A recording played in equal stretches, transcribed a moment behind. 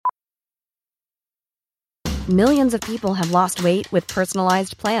Millions of people have lost weight with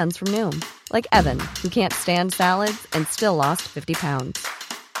personalized plans from Noom. Like Evan, who can't stand salads and still lost 50 pounds.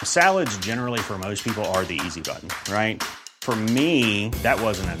 Salads generally for most people are the easy button, right? For me, that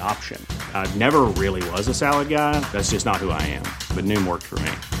wasn't an option. I never really was a salad guy. That's just not who I am. But Noom worked for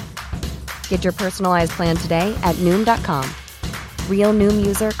me. Get your personalized plan today at Noom.com. Real Noom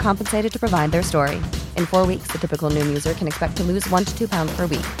user compensated to provide their story. In 4 weeks, the typical Noom user can expect to lose 1 to 2 pounds per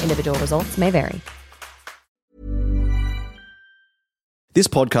week. Individual results may vary. This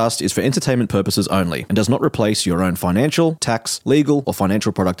podcast is for entertainment purposes only and does not replace your own financial, tax, legal, or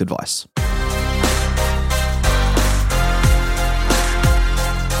financial product advice.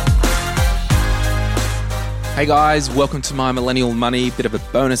 Hey guys, welcome to My Millennial Money. Bit of a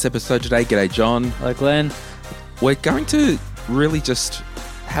bonus episode today. G'day, John. Hello, Glenn. We're going to really just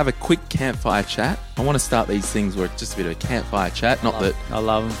have a quick campfire chat. I want to start these things where it's just a bit of a campfire chat. I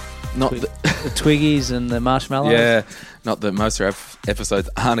love them. The Twiggies and the marshmallows. Yeah, not that most of our episodes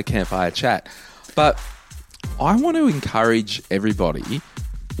aren't a campfire chat. But I want to encourage everybody,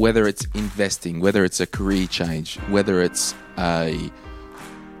 whether it's investing, whether it's a career change, whether it's a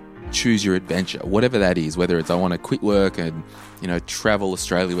choose your adventure, whatever that is, whether it's I want to quit work and, travel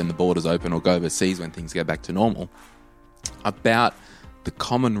Australia when the borders open or go overseas when things go back to normal, about the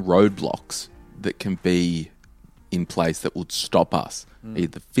common roadblocks that can be in place that would stop us,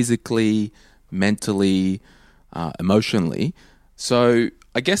 either physically, mentally, emotionally. So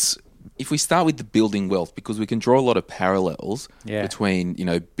I guess if we start with the building wealth, because we can draw a lot of parallels between,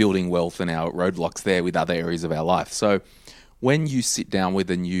 building wealth and our roadblocks there with other areas of our life. So when you sit down with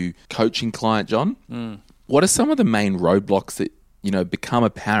a new coaching client, John, what are some of the main roadblocks that, become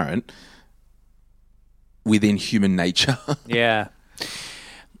apparent within human nature? Yeah.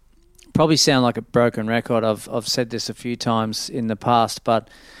 Probably sound like a broken record. I've said this a few times in the past, but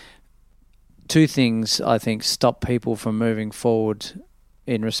two things I think stop people from moving forward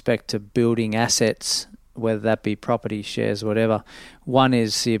in respect to building assets, whether that be property, shares, whatever. One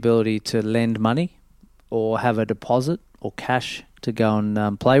is the ability to lend money or have a deposit or cash to go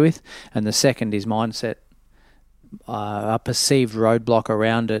and play with. And the second is mindset, a perceived roadblock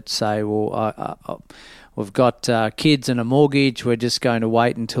around it. Say, we've got kids and a mortgage. We're just going to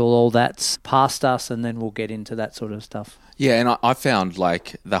wait until all that's past us and then we'll get into that sort of stuff. Yeah, and I found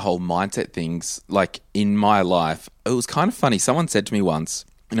like the whole mindset things, like in my life, it was kind of funny. Someone said to me once,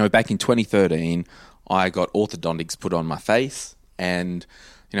 back in 2013, I got orthodontics put on my face and,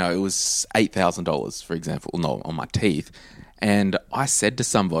 it was $8,000, for example, on my teeth. And I said to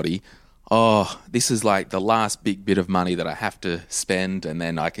somebody, this is like the last big bit of money that I have to spend and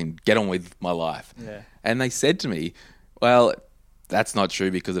then I can get on with my life. Yeah. And they said to me, well, that's not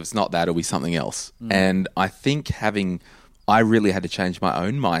true because if it's not that, it'll be something else. And I think I really had to change my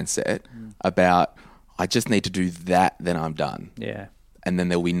own mindset about I just need to do that, then I'm done. Yeah. And then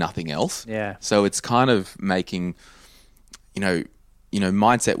there'll be nothing else. Yeah. So it's kind of making,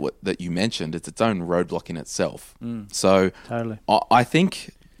 mindset that you mentioned, it's its own roadblock in itself. So totally. I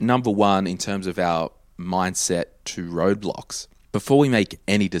think number one, in terms of our mindset to roadblocks, before we make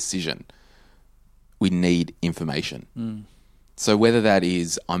any decision, we need information. So whether that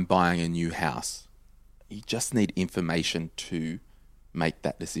is I'm buying a new house, you just need information to make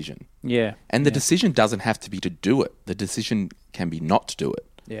that decision. Yeah. And the decision doesn't have to be to do it. The decision can be not to do it.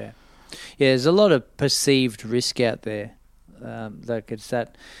 Yeah. Yeah, there's a lot of perceived risk out there. Like it's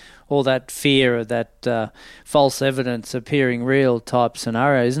all that fear of that false evidence appearing real type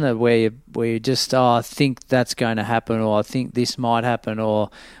scenario, isn't it? Where you just, I think that's going to happen, or I think this might happen,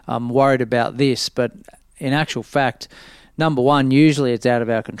 or I'm worried about this. But in actual fact, number one, usually it's out of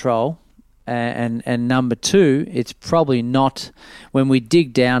our control. And number two, it's probably not, when we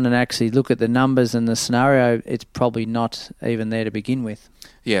dig down and actually look at the numbers and the scenario, it's probably not even there to begin with.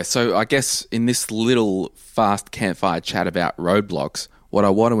 Yeah, so I guess in this little fast campfire chat about roadblocks, what I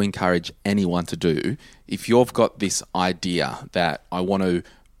want to encourage anyone to do, if you've got this idea that I want to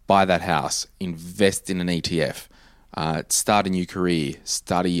buy that house, invest in an ETF, start a new career,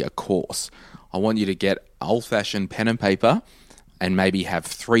 study a course, I want you to get old-fashioned pen and paper and maybe have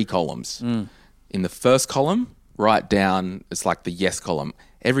 3 columns. In the first column, write down, it's like the yes column,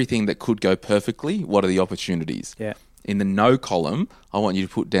 everything that could go perfectly, what are the opportunities? Yeah. In the no column, I want you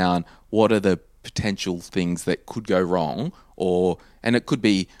to put down what are the potential things that could go wrong, and it could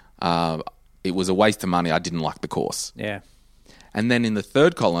be it was a waste of money, I didn't like the course. Yeah. And then in the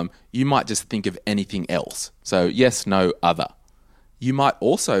third column, you might just think of anything else. So yes, no, other. You might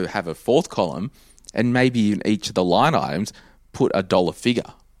also have a fourth column and maybe in each of the line items put a dollar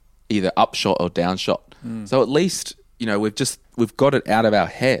figure, either upshot or downshot. So at least, we've we've got it out of our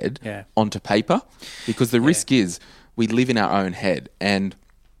head onto paper, because the risk is we live in our own head. And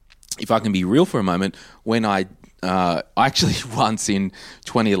if I can be real for a moment, when I actually once in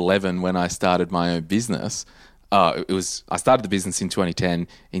 2011 when I started my own business, I started the business in 2010.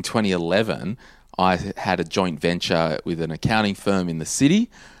 In 2011, I had a joint venture with an accounting firm in the city,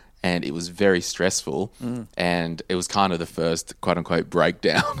 and it was very stressful. And it was kind of the first quote unquote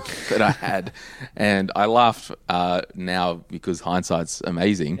breakdown that I had. And I laugh now because hindsight's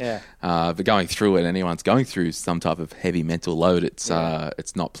amazing. But going through it, anyone's going through some type of heavy mental load, it's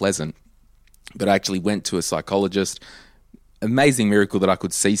not pleasant. But I actually went to a psychologist. Amazing miracle that I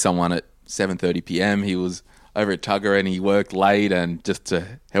could see someone at 7:30 p.m. He was over at Tugger and he worked late and just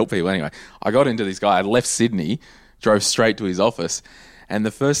to help people. Anyway, I got into this guy. I left Sydney, drove straight to his office. And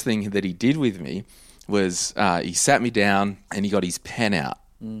the first thing that he did with me was he sat me down and he got his pen out.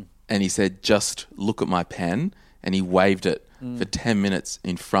 And he said, just look at my pen. And he waved it for 10 minutes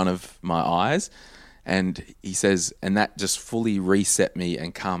in front of my eyes. And he says, and that just fully reset me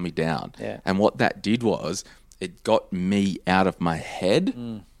and calmed me down. And what that did was it got me out of my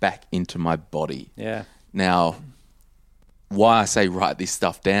head back into my body. Now, why I say write this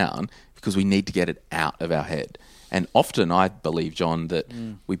stuff down, because we need to get it out of our head. And often I believe, John, that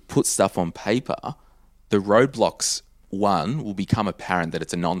we put stuff on paper, the roadblocks, one, will become apparent that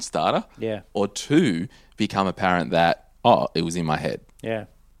it's a non-starter. Or two, become apparent that, it was in my head.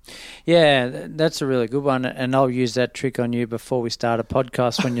 Yeah, that's a really good one, and I'll use that trick on you before we start a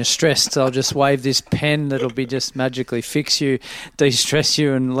podcast. When you're stressed, I'll just wave this pen that'll be just magically fix you, de-stress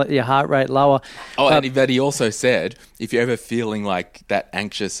you, and let your heart rate lower. But he also said, if you're ever feeling like that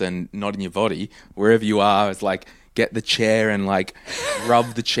anxious and not in your body, wherever you are, it's like get the chair and like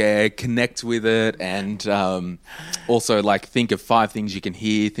rub the chair, connect with it, and also like think of 5 things you can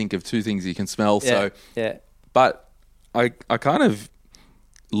hear, think of 2 things you can smell. But I kind of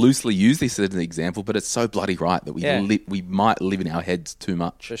loosely use this as an example, but it's so bloody right that we might live in our heads too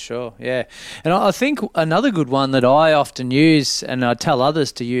much. For sure, yeah. And I think another good one that I often use and I tell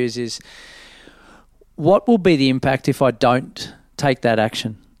others to use is, what will be the impact if I don't take that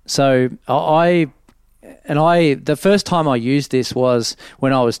action? So the first time I used this was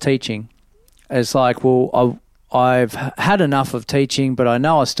when I was teaching. It's like, well, I've had enough of teaching, but I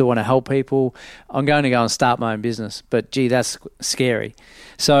know I still want to help people. I'm going to go and start my own business, but gee, that's scary.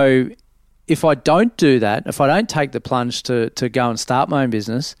 So if I don't do that, if I don't take the plunge to go and start my own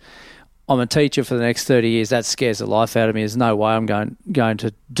business, I'm a teacher for the next 30 years. That scares the life out of me. There's no way I'm going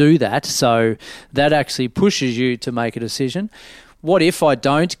to do that. So that actually pushes you to make a decision. What if I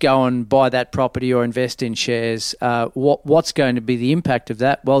don't go and buy that property or invest in shares? What's going to be the impact of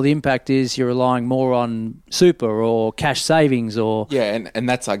that? Well, the impact is you're relying more on super or cash savings or... Yeah, and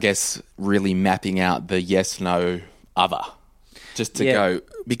that's, I guess, really mapping out the yes, no, other. Just to go...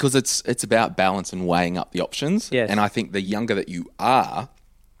 Because it's about balance and weighing up the options. And I think the younger that you are,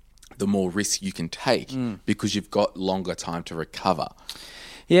 the more risk you can take because you've got longer time to recover.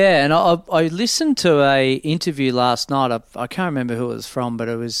 Yeah, and I listened to a interview last night. I can't remember who it was from, but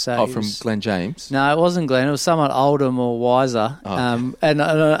it was... from Glenn James? No, it wasn't Glenn. It was someone older, more wiser. And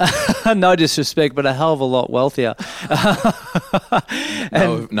no disrespect, but a hell of a lot wealthier.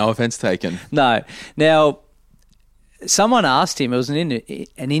 No offense taken. No. Now, someone asked him, it was an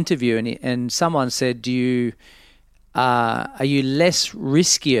interview, and someone said, are you less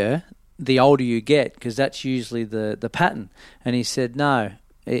riskier the older you get? Because that's usually the pattern. And he said, no.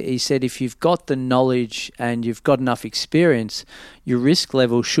 He said, if you've got the knowledge and you've got enough experience, your risk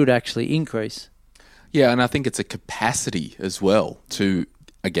level should actually increase. Yeah, and I think it's a capacity as well to,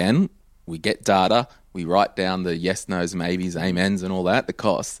 again, we get data, we write down the yes, no's, maybes, amens and all that, the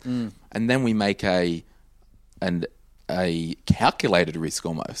costs, and then we make a calculated risk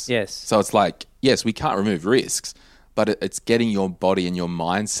almost. Yes. So it's like, yes, we can't remove risks, but it's getting your body and your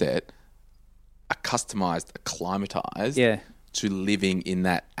mindset acclimatized to living in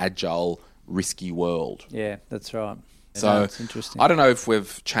that agile, risky world. Yeah, that's right. So it's interesting. I don't know if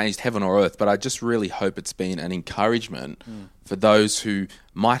we've changed heaven or earth, but I just really hope it's been an encouragement for those who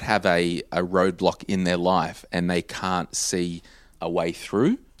might have a roadblock in their life and they can't see a way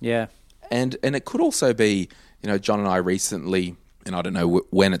through. Yeah. And it could also be, John and I recently, and I don't know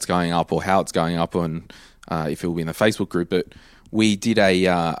when it's going up or how it's going up and if it will be in the Facebook group, but we did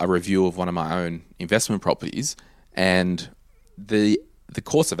a review of one of my own investment properties, and the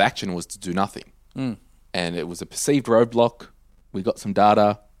course of action was to do nothing. And it was a perceived roadblock. We got some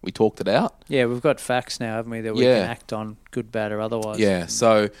data. We talked it out. Yeah, we've got facts now, haven't we, that we can act on, good, bad, or otherwise. Yeah,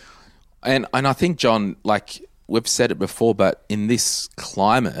 so, and I think, John, like we've said it before, but in this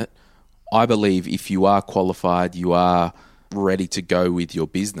climate, I believe if you are qualified, you are ready to go with your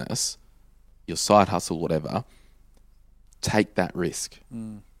business, your side hustle, whatever, take that risk.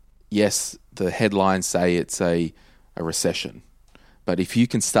 Yes, the headlines say it's a recession, but if you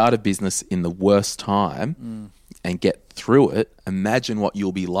can start a business in the worst time and get through it, imagine what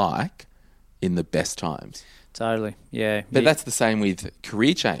you'll be like in the best times. Totally, yeah. But that's the same with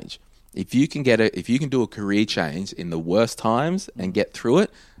career change. If you can do a career change in the worst times and get through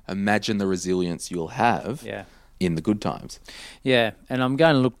it, imagine the resilience you'll have in the good times. Yeah, and I'm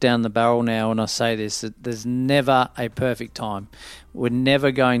going to look down the barrel now when I say this, that there's never a perfect time. We're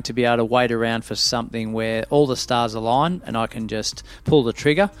never going to be able to wait around for something where all the stars align and I can just pull the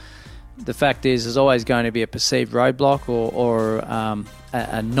trigger. The fact is, there's always going to be a perceived roadblock or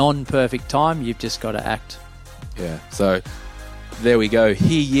a non-perfect time. You've just got to act. Yeah. So there we go.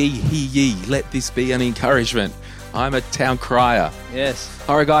 Hear ye, let this be an encouragement. I'm a town crier. Yes.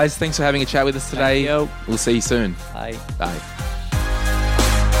 All right, guys, thanks for having a chat with us today. Thank you. We'll see you soon. Bye. Bye.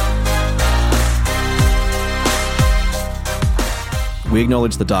 We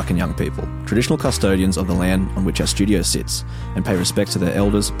acknowledge the Darkin young people, traditional custodians of the land on which our studio sits, and pay respect to their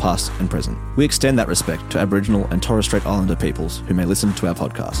elders, past and present. We extend that respect to Aboriginal and Torres Strait Islander peoples who may listen to our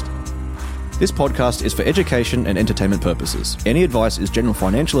podcast. This podcast is for education and entertainment purposes. Any advice is general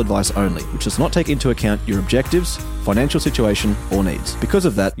financial advice only, which does not take into account your objectives, financial situation, or needs. Because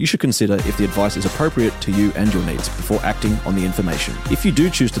of that, you should consider if the advice is appropriate to you and your needs before acting on the information. If you do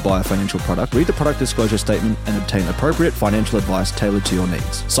choose to buy a financial product, read the product disclosure statement and obtain appropriate financial advice tailored to your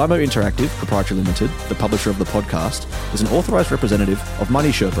needs. Simo Interactive Proprietary Limited, the publisher of the podcast, is an authorised representative of Money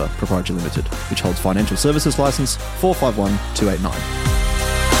Sherpa Proprietary Limited, which holds financial services license 451289.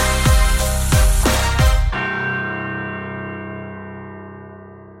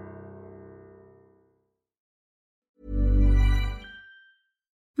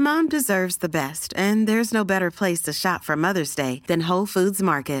 Mom deserves the best, and there's no better place to shop for Mother's Day than Whole Foods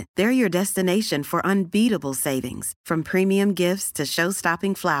Market. They're your destination for unbeatable savings, from premium gifts to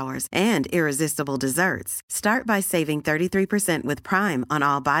show-stopping flowers and irresistible desserts. Start by saving 33% with Prime on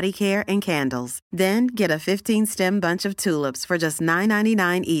all body care and candles. Then get a 15-stem bunch of tulips for just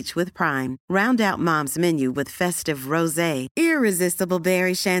 $9.99 each with Prime. Round out Mom's menu with festive rosé, irresistible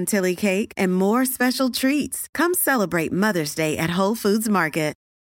berry chantilly cake, and more special treats. Come celebrate Mother's Day at Whole Foods Market.